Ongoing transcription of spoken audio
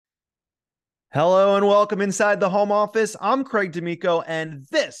Hello and welcome inside the home office. I'm Craig D'Amico, and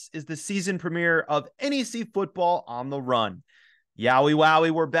this is the season premiere of NEC Football on the Run. Yowie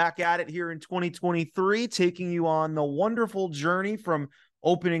wowie, we're back at it here in 2023, taking you on the wonderful journey from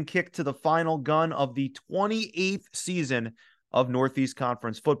opening kick to the final gun of the 28th season of Northeast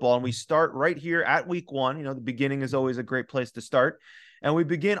Conference football. And we start right here at week one. You know, the beginning is always a great place to start. And we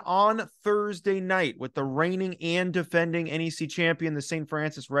begin on Thursday night with the reigning and defending NEC champion, the St.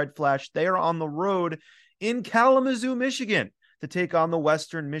 Francis Red Flash. They are on the road in Kalamazoo, Michigan, to take on the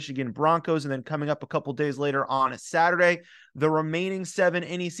Western Michigan Broncos. And then coming up a couple days later on Saturday, the remaining 7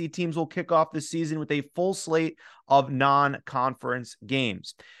 NEC teams will kick off the season with a full slate of non-conference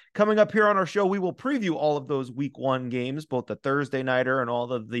games. Coming up here on our show, we will preview all of those week one games, both the Thursday nighter and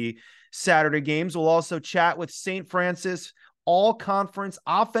all of the Saturday games. We'll also chat with St. Francis all-conference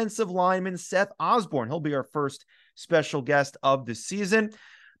offensive lineman Seth Osborne. He'll be our first special guest of the season.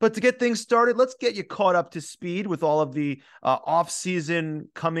 But to get things started, let's get you caught up to speed with all of the off-season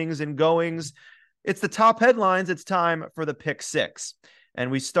comings and goings. It's the top headlines. It's time for the Pick Six. And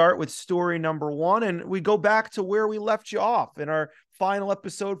we start with story number one, and we go back to where we left you off in our final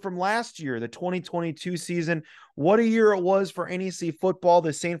episode from last year, the 2022 season. What a year it was for NEC football.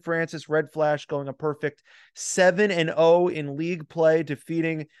 The St. Francis Red Flash going a perfect 7-0 in league play,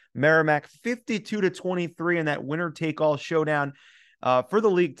 defeating Merrimack 52-23 in that winner-take-all showdown for the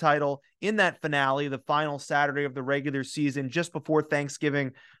league title in that finale, the final Saturday of the regular season, just before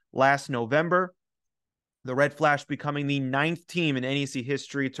Thanksgiving last November. The Red Flash becoming the 9th team in NEC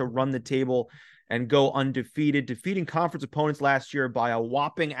history to run the table and go undefeated, defeating conference opponents last year by a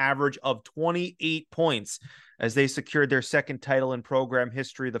whopping average of 28 points as they secured their second title in program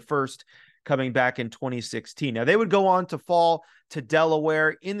history, the first coming back in 2016. Now, they would go on to fall to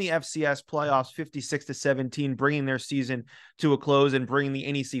Delaware in the FCS playoffs 56-17, bringing their season to a close and bringing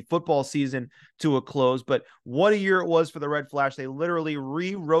the NEC football season to a close. But what a year it was for the Red Flash. They literally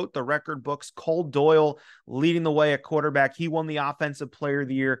rewrote the record books. Cole Doyle leading the way at quarterback. He won the Offensive Player of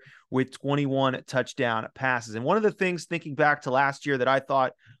the Year with 21 touchdown passes. And one of the things, thinking back to last year, that I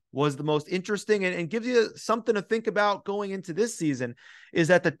thought was the most interesting and gives you something to think about going into this season is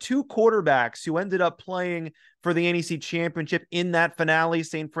that the 2 quarterbacks who ended up playing for the NEC championship in that finale,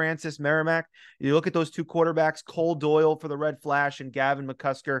 St. Francis, Merrimack, you look at those 2 quarterbacks, Cole Doyle for the Red Flash and Gavin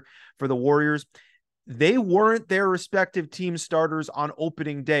McCusker for the Warriors. They weren't their respective team starters on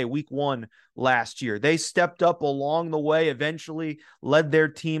opening day, week 1 last year. They stepped up along the way, eventually led their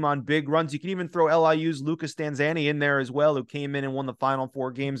team on big runs. You can even throw LIU's Lucas Stanzani in there as well, who came in and won the final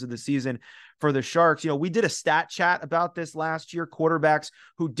 4 games of the season for the Sharks. You know, we did a stat chat about this last year, quarterbacks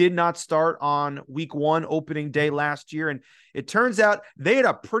who did not start on week 1 opening day last year. And it turns out they had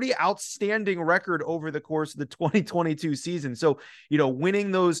a pretty outstanding record over the course of the 2022 season. So, you know,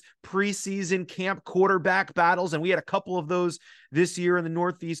 winning those preseason camp quarterback battles, and we had a couple of those this year in the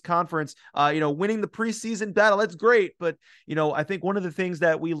Northeast Conference, winning the preseason battle, that's great. But, you know, I think one of the things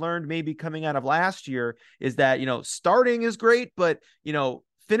that we learned maybe coming out of last year is that, you know, starting is great, but, you know,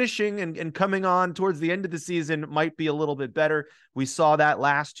 finishing and coming on towards the end of the season might be a little bit better. We saw that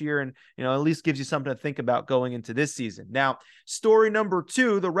last year, and, you know, at least gives you something to think about going into this season. Now, story number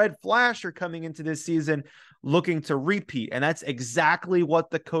 2, the Red Flash are coming into this season looking to repeat, and that's exactly what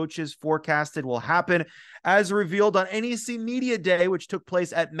the coaches forecasted will happen, as revealed on NEC Media Day, which took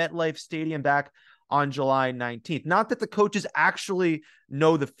place at MetLife Stadium back on July 19th. Not that the coaches actually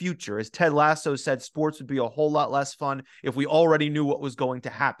know the future. As Ted Lasso said, sports would be a whole lot less fun if we already knew what was going to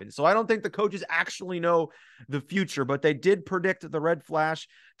happen. So I don't think the coaches actually know the future, but they did predict the Red Flash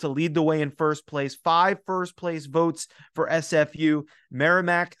to lead the way in first place. 5 first place votes for SFU.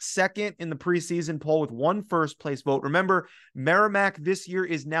 Merrimack second in the preseason poll with 1 first place vote. Remember, Merrimack this year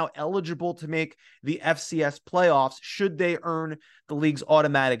is now eligible to make the FCS playoffs should they earn the league's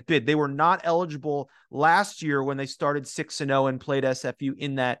automatic bid. They were not eligible last year when they started 6-0 and played SFU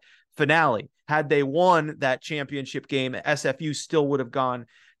in that finale. Had they won that championship game, SFU still would have gone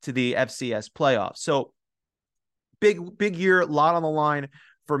to the FCS playoffs. So big year, a lot on the line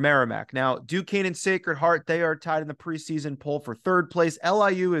for Merrimack. Now, Duquesne and Sacred Heart, they are tied in the preseason poll for 3rd place.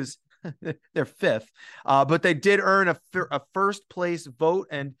 LIU is they're 5th, but they did earn a first place vote,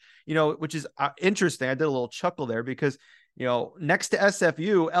 and, you know, which is interesting. I did a little chuckle there because, you know, next to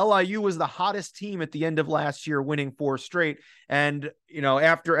SFU, LIU was the hottest team at the end of last year, winning 4 straight. And, you know,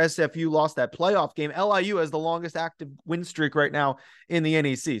 after SFU lost that playoff game, LIU has the longest active win streak right now in the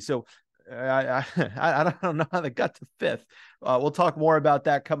NEC. So I don't know how they got to 5th. We'll talk more about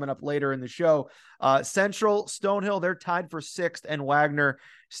that coming up later in the show. Central, Stonehill, they're tied for 6th, and Wagner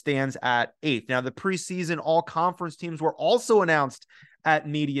stands at 8th. Now, the preseason all-conference teams were also announced at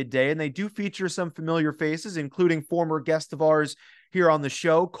Media Day, and they do feature some familiar faces, including former guest of ours here on the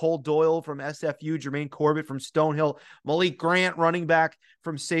show, Cole Doyle from SFU, Jermaine Corbett from Stonehill, Malik Grant, running back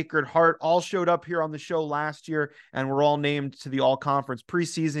from Sacred Heart, all showed up here on the show last year and were all named to the all-conference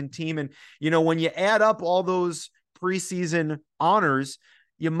preseason team. And, when you add up all those preseason honors,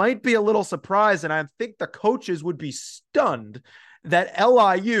 you might be a little surprised, and I think the coaches would be stunned that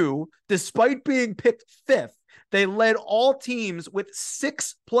LIU, despite being picked 5th, they led all teams with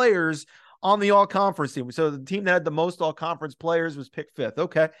 6 players on the all-conference team. So the team that had the most all-conference players was picked 5th.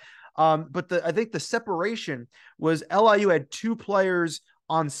 Okay. But I think the separation was LIU had 2 players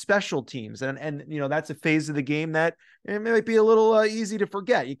on special teams. And that's a phase of the game that it might be a little easy to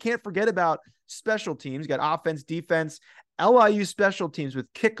forget. You can't forget about special teams. You got offense, defense, LIU special teams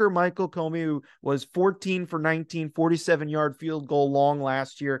with kicker Michael Comey, who was 14 for 19, 47-yard field goal long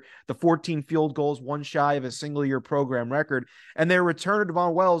last year. The 14 field goals, one shy of a single-year program record. And their returner,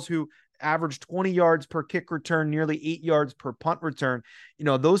 Devon Wells, who averaged 20 yards per kick return, nearly 8 yards per punt return.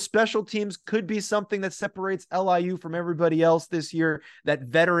 Those special teams could be something that separates LIU from everybody else this year, that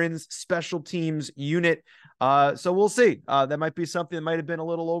veterans special teams unit. So we'll see. That might be something that might have been a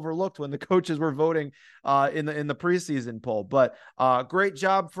little overlooked when the coaches were voting in the preseason poll. But great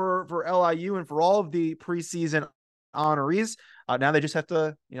job for LIU and for all of the preseason honorees. Now they just have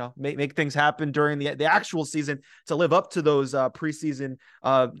to, make things happen during the actual season to live up to those preseason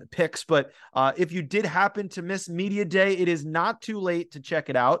picks. But if you did happen to miss Media Day, it is not too late to check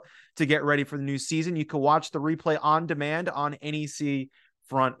it out to get ready for the new season. You can watch the replay on demand on NEC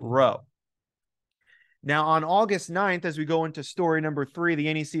Front Row. Now, on August 9th, as we go into story number 3,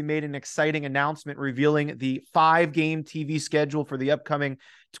 the NEC made an exciting announcement revealing the 5-game TV schedule for the upcoming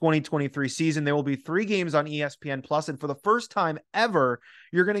 2023 season. There will be 3 games on ESPN Plus, and for the first time ever,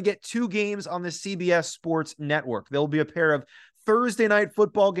 you're going to get 2 games on the CBS Sports Network. There will be a pair of Thursday night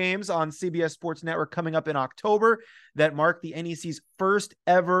football games on CBS Sports Network coming up in October that mark the NEC's first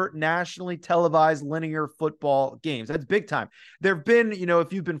ever nationally televised linear football games. That's big time. There have been,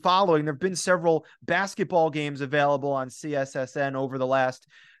 if you've been following, there have been several basketball games available on CSSN over the last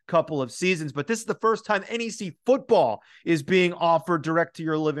couple of seasons, but this is the first time NEC football is being offered direct to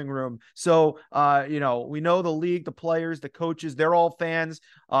your living room. So, we know the league, the players, the coaches, they're all fans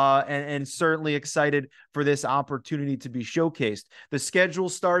and certainly excited for this opportunity to be showcased. The schedule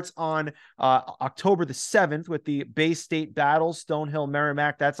starts on October the 7th with the Bay State Battle, Stonehill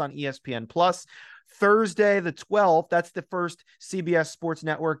Merrimack. That's on ESPN Plus. Thursday, the 12th, that's the first CBS Sports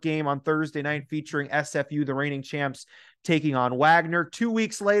Network game on Thursday night featuring SFU, the reigning champs, taking on Wagner. 2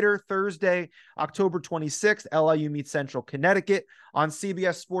 weeks later, Thursday, October 26th, LIU meets Central Connecticut on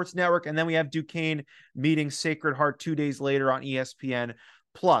CBS Sports Network. And then we have Duquesne meeting Sacred Heart 2 days later on ESPN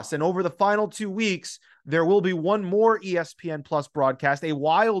Plus. And over the final 2 weeks, there will be one more ESPN Plus broadcast, a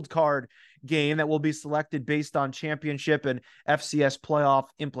wild card game that will be selected based on championship and FCS playoff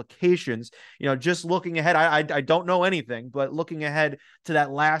implications. Just looking ahead, I don't know anything, but looking ahead to that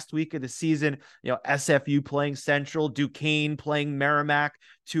last week of the season, SFU playing Central, Duquesne playing Merrimack,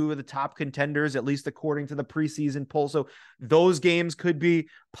 2 of the top contenders, at least according to the preseason poll. So those games could be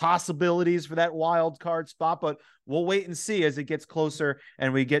possibilities for that wild card spot, but we'll wait and see as it gets closer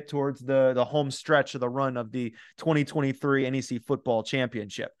and we get towards the home stretch of the run of the 2023 NEC Football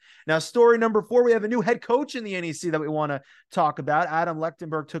Championship. Now, story number 4, we have a new head coach in the NEC that we want to talk about. Adam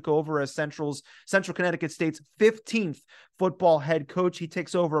Lechtenberg took over as Central Connecticut State's 15th football head coach. He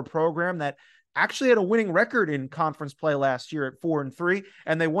takes over a program that actually had a winning record in conference play last year at 4-3,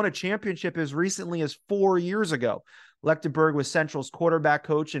 and they won a championship as recently as 4 years ago. Lechtenberg was Central's quarterback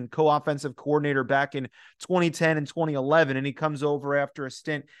coach and co-offensive coordinator back in 2010 and 2011, and he comes over after a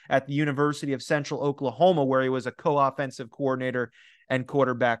stint at the University of Central Oklahoma, where he was a co-offensive coordinator and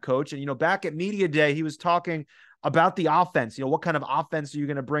quarterback coach. And, back at Media Day, he was talking about the offense. What kind of offense are you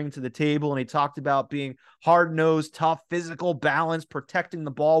going to bring to the table? And he talked about being hard-nosed, tough, physical, balanced, protecting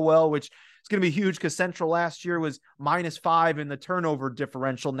the ball well, which is going to be huge because Central last year was -5 in the turnover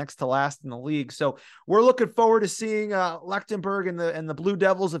differential, next to last in the league. So we're looking forward to seeing Lechtenberg and the Blue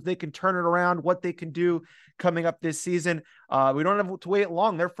Devils, if they can turn it around, what they can do coming up this season. We don't have to wait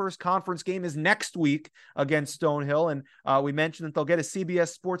long. Their first conference game is next week against Stonehill. And we mentioned that they'll get a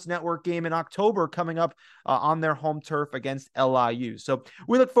CBS Sports Network game in October coming up on their home turf against LIU. So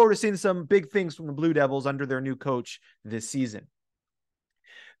we look forward to seeing some big things from the Blue Devils under their new coach this season.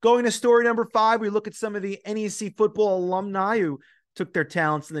 Going to story number 5, we look at some of the NEC football alumni who took their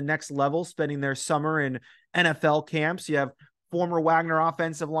talents to the next level, spending their summer in NFL camps. You have former Wagner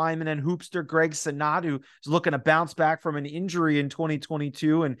offensive lineman and hoopster Greg Senat, who's looking to bounce back from an injury in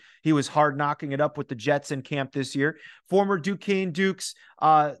 2022, and he was hard knocking it up with the Jets in camp this year. Former Duquesne Dukes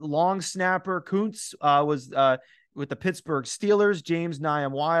long snapper Kuntz was with the Pittsburgh Steelers. James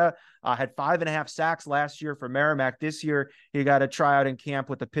Nyamwaya had 5.5 sacks last year for Merrimack. This year, he got a tryout in camp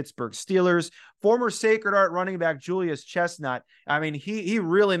with the Pittsburgh Steelers. Former Sacred Heart running back Julius Chestnut. I mean, he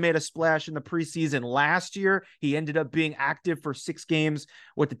really made a splash in the preseason last year. He ended up being active for 6 games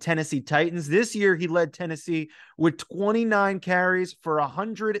with the Tennessee Titans. This year, he led Tennessee with 29 carries for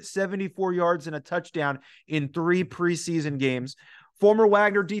 174 yards and a touchdown in 3 preseason games. Former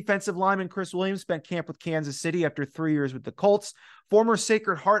Wagner defensive lineman Chris Williams spent camp with Kansas City after 3 years with the Colts. Former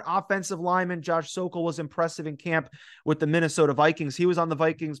Sacred Heart offensive lineman Josh Sokol was impressive in camp with the Minnesota Vikings. He was on the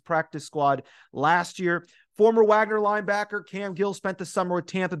Vikings practice squad last year. Former Wagner linebacker Cam Gill spent the summer with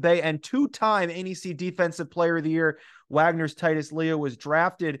Tampa Bay, and 2-time NEC Defensive Player of the Year Wagner's Titus Leo was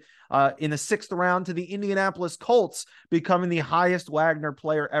drafted in the 6th round to the Indianapolis Colts, becoming the highest Wagner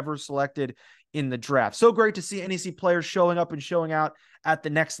player ever selected in the draft. So great to see NEC players showing up and showing out at the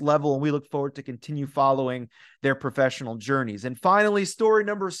next level, and we look forward to continue following their professional journeys. And finally, story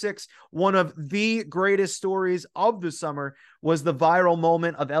number 6, one of the greatest stories of the summer was the viral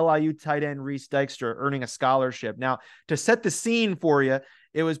moment of LIU tight end Reese Dykstra earning a scholarship. Now, to set the scene for you,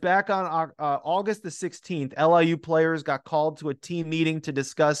 it was back on August the 16th. LIU players got called to a team meeting to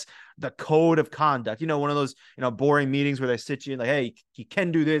discuss the code of conduct. You know, one of those, boring meetings where they sit you in like, hey, you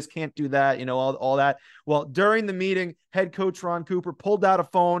can do this, can't do that, all that. Well, during the meeting, head coach Ron Cooper pulled out a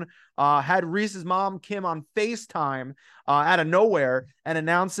phone, had Reese's mom, Kim, on FaceTime out of nowhere, and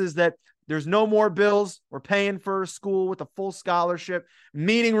announces that there's no more bills. We're paying for school with a full scholarship.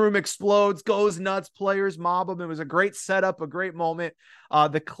 Meeting room explodes, goes nuts. Players mob them. It was a great setup, a great moment.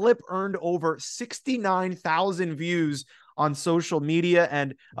 The clip earned over 69,000 views on social media,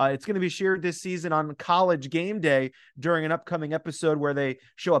 and it's going to be shared this season on College Game Day during an upcoming episode where they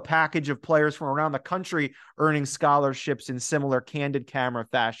show a package of players from around the country earning scholarships in similar candid camera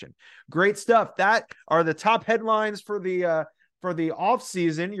fashion. Great stuff. That are the top headlines for the off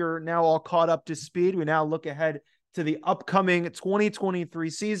season. You're now all caught up to speed. We now look ahead to the upcoming 2023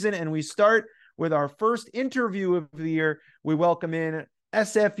 season, and we start with our first interview of the year. We welcome in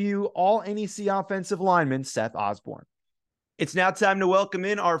SFU All NEC offensive lineman Seth Osborne. It's now time to welcome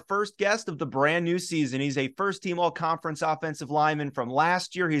in our first guest of the brand new season. He's a first-team all-conference offensive lineman from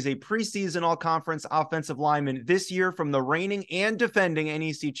last year. He's a preseason all-conference offensive lineman this year from the reigning and defending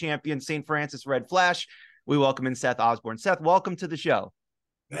NEC champion St. Francis Red Flash. We welcome in Seth Osborne. Seth, welcome to the show.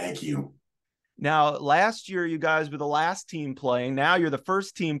 Thank you. Now, last year, you guys were the last team playing. Now you're the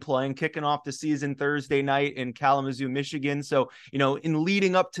first team playing, kicking off the season Thursday night in Kalamazoo, Michigan. So, in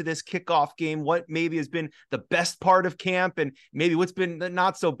leading up to this kickoff game, what maybe has been the best part of camp, and maybe what's been the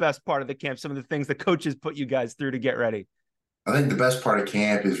not so best part of the camp, some of the things the coaches put you guys through to get ready? I think the best part of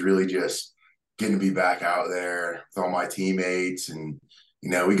camp is really just getting to be back out there with all my teammates. And,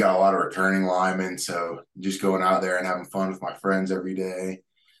 we got a lot of returning linemen. So just going out there and having fun with my friends every day.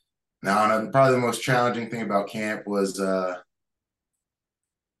 Now, probably the most challenging thing about camp was, I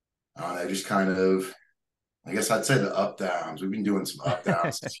don't know, just kind of, I guess I'd say the up downs. We've been doing some up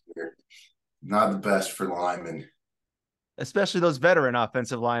downs this year. Not the best for linemen. Especially those veteran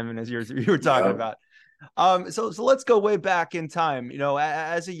offensive linemen, as you were talking about. So let's go way back in time.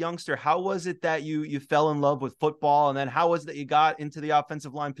 As a youngster, how was it that you fell in love with football? And then how was it that you got into the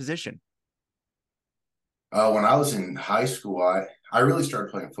offensive line position? When I was in high school, I really started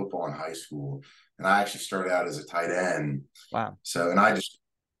playing football in high school, and I actually started out as a tight end. Wow. So, and I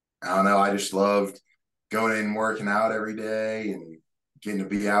don't know, I just loved going in and working out every day and getting to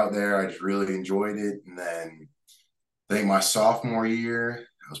be out there. I just really enjoyed it. And then I think my sophomore year,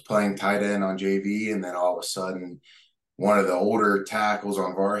 I was playing tight end on JV, and then all of a sudden, one of the older tackles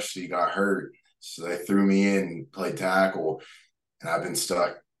on varsity got hurt. So they threw me in and played tackle, and I've been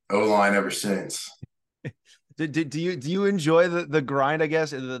stuck O-line ever since. Do you enjoy the grind, I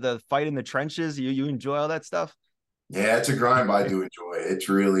guess, the fight in the trenches? You enjoy all that stuff? Yeah, it's a grind, but I do enjoy it. It's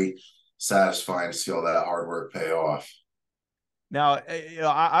really satisfying to see all that hard work pay off. Now,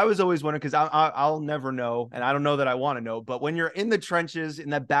 I was always wondering, because I'll never know, and I don't know that I want to know, but when you're in the trenches, in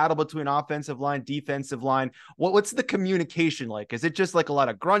that battle between offensive line, defensive line, what's the communication like? Is it just like a lot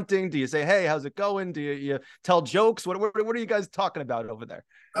of grunting? Do you say, hey, how's it going? Do you tell jokes? What are you guys talking about over there?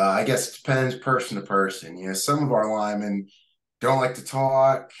 I guess it depends person to person. Some of our linemen don't like to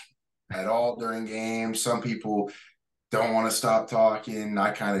talk at all during games. Some people don't want to stop talking.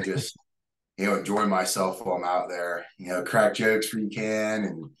 I kind of just enjoy myself while I'm out there, crack jokes where you can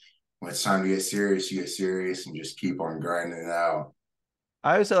and when it's time to get serious, you get serious and just keep on grinding it out.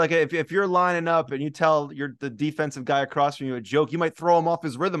 I always say, like, if you're lining up and you tell the defensive guy across from you a joke, you might throw him off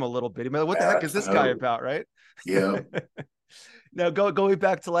his rhythm a little bit. He might, what the Yeah, heck is that's the this guy hope. about, right? Yeah. Now, going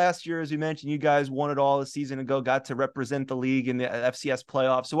back to last year, as we mentioned, you guys won it all a season ago, got to represent the league in the FCS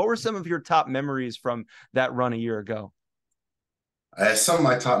playoffs. So what were some of your top memories from that run a year ago? Some of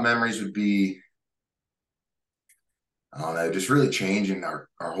my top memories would be, I don't know, just really changing our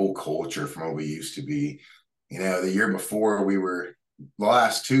whole culture from what we used to be. The year before the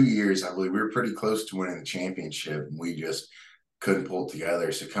last 2 years, I believe we were pretty close to winning the championship and we just couldn't pull it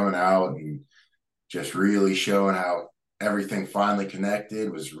together. So coming out and just really showing how everything finally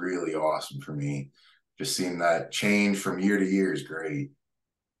connected was really awesome for me. Just seeing that change from year to year is great.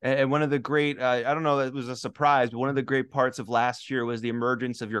 And one of the great, I don't know, it was a surprise, but one of the great parts of last year was the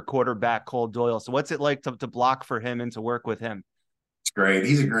emergence of your quarterback, Cole Doyle. So what's it like to block for him and to work with him? It's great.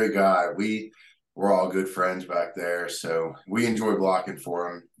 He's a great guy. We're all good friends back there, so we enjoy blocking for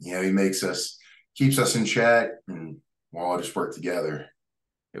him. He keeps us in check, and we'll all just work together.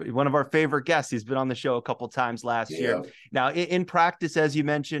 One of our favorite guests. He's been on the show a couple times last year. Yeah. Now, in practice, as you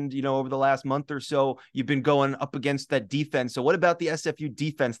mentioned, over the last month or so, you've been going up against that defense. So what about the SFU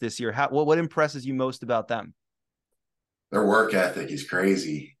defense this year? What impresses you most about them? Their work ethic is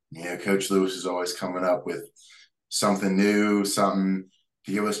crazy. Coach Lewis is always coming up with something new, something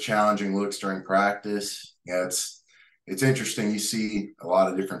to give us challenging looks during practice. Yeah, it's interesting. You see a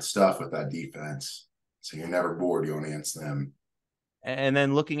lot of different stuff with that defense, so you're never bored going against them. And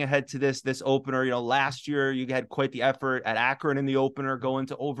then looking ahead to this opener, last year you had quite the effort at Akron in the opener, going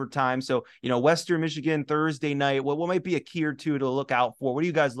to overtime. So, Western Michigan Thursday night, what might be a key or two to look out for? What are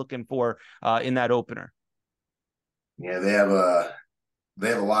you guys looking for in that opener? Yeah, they have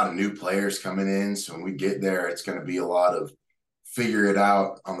a lot of new players coming in. So when we get there, it's going to be a lot of figure it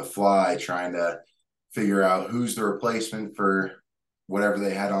out on the fly, trying to figure out who's the replacement for whatever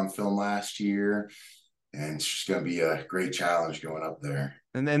they had on film last year. And it's just going to be a great challenge going up there.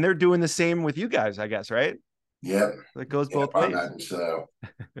 And then they're doing the same with you guys, I guess, right? Yep. It goes Yep, both I ways. imagine so.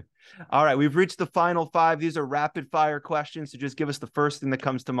 All right. We've reached the final five. These are rapid fire questions. So just give us the first thing that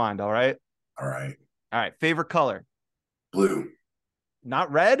comes to mind. All right. All right. All right. Favorite color? Blue. Not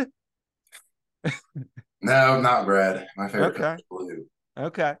red? No, not red. My favorite color Okay. is blue.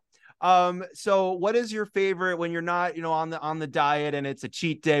 Okay. So what is your favorite when you're not, on the diet and it's a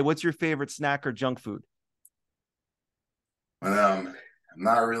cheat day? What's your favorite snack or junk food? When I'm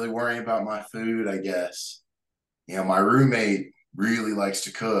not really worrying about my food, I guess. My roommate really likes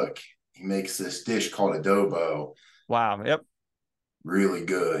to cook. He makes this dish called adobo. Wow. Yep. Really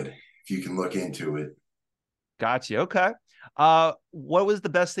good if you can look into it. Gotcha. Okay. What was the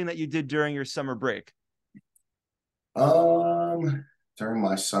best thing that you did during your summer break? During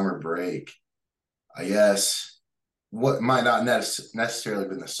my summer break, I guess what might not necessarily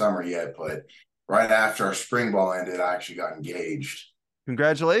been the summer yet, but right after our spring ball ended, I actually got engaged.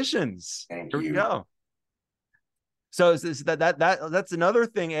 Congratulations. Thank Here we you. go. So is that's another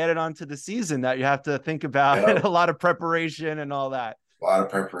thing added on to the season that you have to think about, Yep. a lot of preparation and all that. A lot of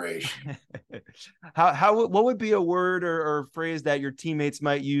preparation. What would be a word or phrase that your teammates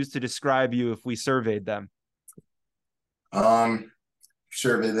might use to describe you if we surveyed them?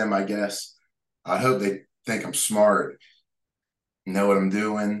 Survey them, I guess. I hope they think I'm smart, know what I'm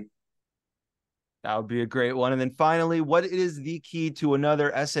doing. That would be a great one. And then finally, what is the key to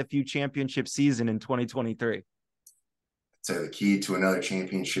another SFU championship season in 2023? I'd say the key to another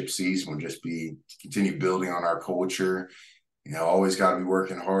championship season would just be to continue building on our culture. Always got to be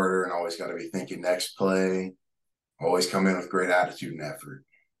working harder and always got to be thinking next play. Always come in with great attitude and effort.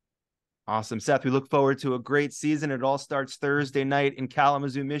 Awesome, Seth. We look forward to a great season. It all starts Thursday night in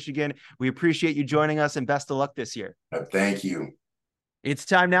Kalamazoo, Michigan. We appreciate you joining us and best of luck this year. Thank you. It's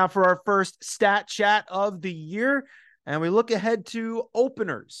time now for our first stat chat of the year. And we look ahead to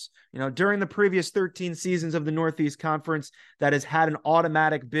openers. During the previous 13 seasons of the Northeast Conference, that has had an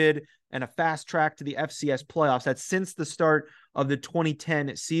automatic bid and a fast track to the FCS playoffs. That's since the start of the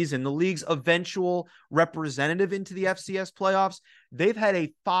 2010 season. The league's eventual representative into the FCS playoffs, they've had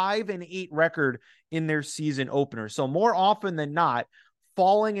a 5-8 record in their season opener. So more often than not,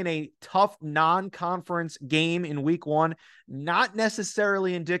 falling in a tough non-conference game in week one, not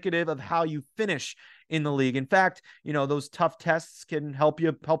necessarily indicative of how you finish in the league. In fact, those tough tests can help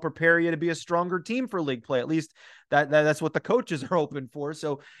prepare you to be a stronger team for league play. At least That's what the coaches are hoping for.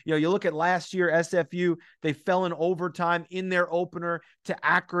 So, you look at last year, SFU, they fell in overtime in their opener to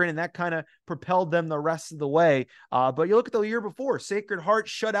Akron, and that kind of propelled them the rest of the way. But you look at the year before, Sacred Heart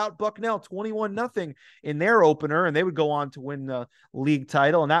shut out Bucknell 21-0 in their opener, and they would go on to win the league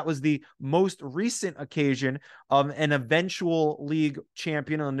title. And that was the most recent occasion of an eventual league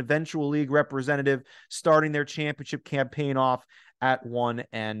champion, an eventual league representative starting their championship campaign off at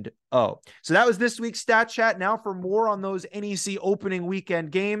 1-0. So that was this week's Stat Chat. Now for more on those NEC opening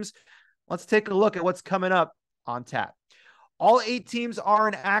weekend games, let's take a look at what's coming up on tap. All 8 teams are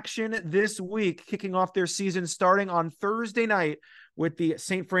in action this week, kicking off their season starting on Thursday night with the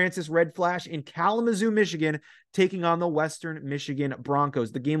St. Francis Red Flash in Kalamazoo, Michigan, taking on the Western Michigan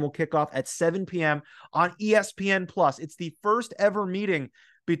Broncos. The game will kick off at 7 p.m. on ESPN+. It's the first ever meeting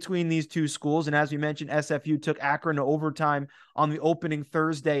between these two schools. And as we mentioned, SFU took Akron to overtime on the opening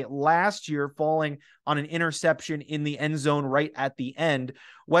Thursday last year, falling on an interception in the end zone right at the end.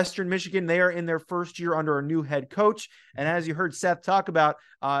 Western Michigan, they are in their first year under a new head coach. And as you heard Seth talk about,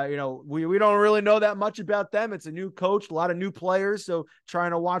 we don't really know that much about them. It's a new coach, a lot of new players. So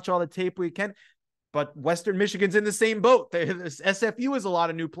trying to watch all the tape we can. But Western Michigan's in the same boat. SFU is a lot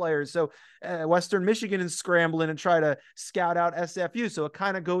of new players. So Western Michigan is scrambling and try to scout out SFU. So it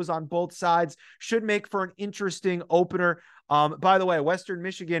kind of goes on both sides. Should make for an interesting opener. By the way, Western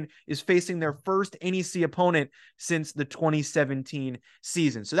Michigan is facing their first NEC opponent since the 2017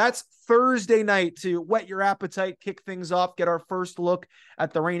 season. So that's Thursday night to whet your appetite, kick things off, get our first look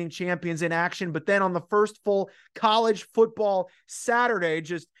at the reigning champions in action. But then on the first full college football Saturday,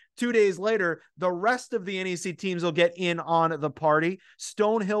 just 2 days later, the rest of the NEC teams will get in on the party.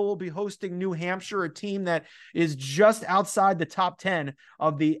 Stonehill will be hosting New Hampshire, a team that is just outside the top 10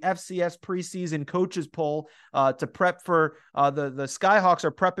 of the FCS preseason coaches poll to prep for the Skyhawks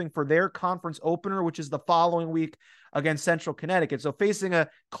are prepping for their conference opener, which is the following week against Central Connecticut. So facing a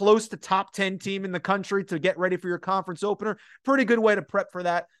close to top 10 team in the country to get ready for your conference opener, pretty good way to prep for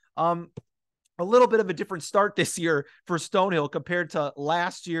that. A little bit of a different start this year for Stonehill compared to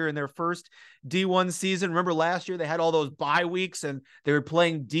last year in their first D1 season. Remember last year they had all those bye weeks and they were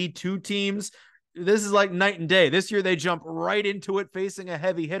playing D2 teams. This is like night and day. This year they jump right into it facing a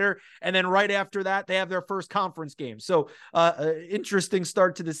heavy hitter. And then right after that, they have their first conference game. So interesting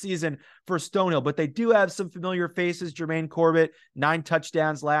start to the season for Stonehill, but they do have some familiar faces. Jermaine Corbett, 9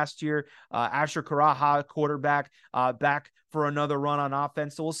 touchdowns last year. Asher Karaha, quarterback, back for another run on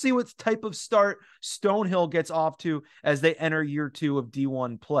offense. So we'll see what type of start Stonehill gets off to as they enter year 2 of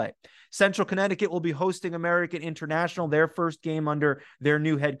D1 play. Central Connecticut will be hosting American International, their first game under their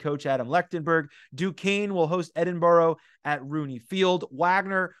new head coach, Adam Lechtenberg. Duquesne will host Edinburgh at Rooney Field.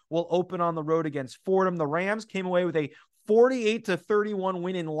 Wagner will open on the road against Fordham. The Rams came away with a 48-31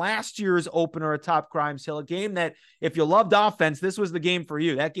 win in last year's opener atop Grimes Hill, a game that if you loved offense, this was the game for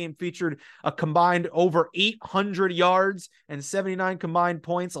you. That game featured a combined over 800 yards and 79 combined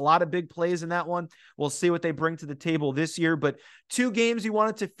points. A lot of big plays in that one. We'll see what they bring to the table this year, but 2 games you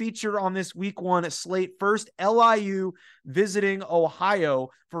wanted to feature on this week 1 slate. First, LIU visiting Ohio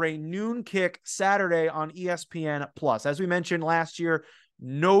for a noon kick Saturday on ESPN+. As we mentioned last year,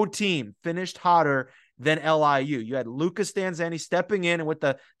 no team finished hotter than LIU. You had Lucas Stanzani stepping in, and with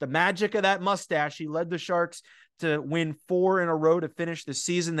the magic of that mustache, he led the Sharks to win 4 in a row to finish the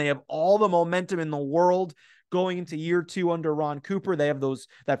season. They have all the momentum in the world going into year 2 under Ron Cooper. They have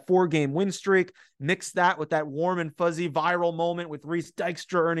that 4-game win streak. Mix that with that warm and fuzzy viral moment with Reese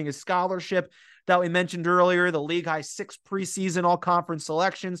Dykstra earning his scholarship that we mentioned earlier, the league high 6 preseason all-conference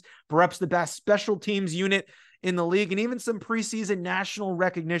selections, perhaps the best special teams unit in the league, and even some preseason national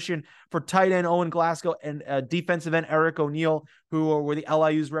recognition for tight end Owen Glasgow and defensive end Eric O'Neill, who were the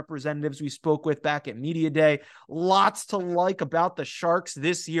LIU's representatives we spoke with back at Media Day. Lots to like about the Sharks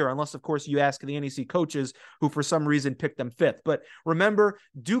this year, unless, of course, you ask the NEC coaches who for some reason picked them 5th. But remember,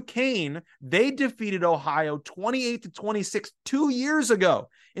 Duquesne, they defeated Ohio 28-26 2 years ago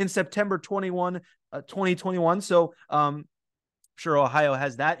in September 2021. So, sure, Ohio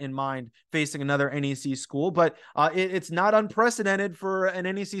has that in mind facing another NEC school, but it's not unprecedented for an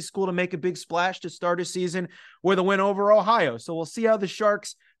NEC school to make a big splash to start a season with a win over Ohio. So we'll see how the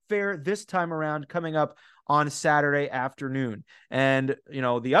Sharks fare this time around coming up on Saturday afternoon. And,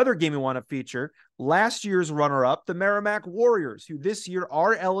 the other game we want to feature, last year's runner-up, the Merrimack Warriors, who this year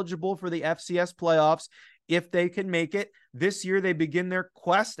are eligible for the FCS playoffs if they can make it. This year, they begin their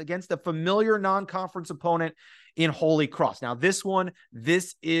quest against a familiar non-conference opponent in Holy Cross. Now, this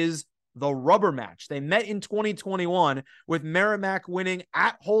is the rubber match. They met in 2021 with Merrimack winning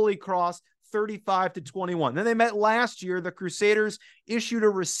at Holy Cross 35-21. Then they met last year. The Crusaders issued a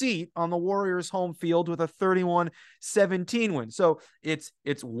receipt on the Warriors home field with a 31-17 win. So it's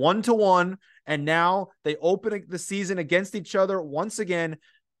 1-1, and now they open the season against each other once again.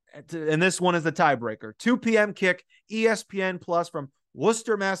 And this one is the tiebreaker. 2 p.m. kick, ESPN Plus from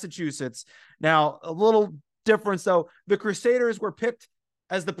Worcester, Massachusetts. Now, a little difference, though. The Crusaders were picked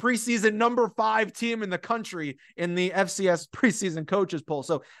as the preseason number 5 team in the country in the FCS preseason coaches poll.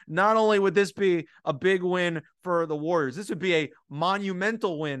 So not only would this be a big win for the Warriors, this would be a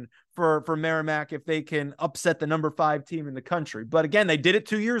monumental win for Merrimack if they can upset the number 5 team in the country. But again, they did it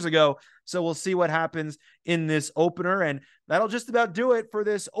 2 years ago. So we'll see what happens in this opener. And that'll just about do it for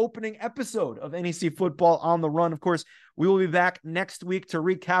this opening episode of NEC Football on the Run. Of course, we will be back next week to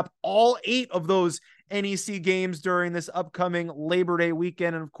recap all 8 of those NEC games during this upcoming Labor Day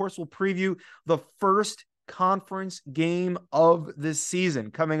weekend. And of course, we'll preview the first conference game of this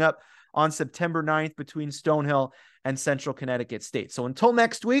season coming up on September 9th between Stonehill and Central Connecticut State. So until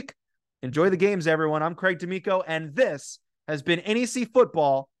next week, enjoy the games, everyone. I'm Craig D'Amico, and this has been NEC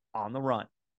Football on the Run.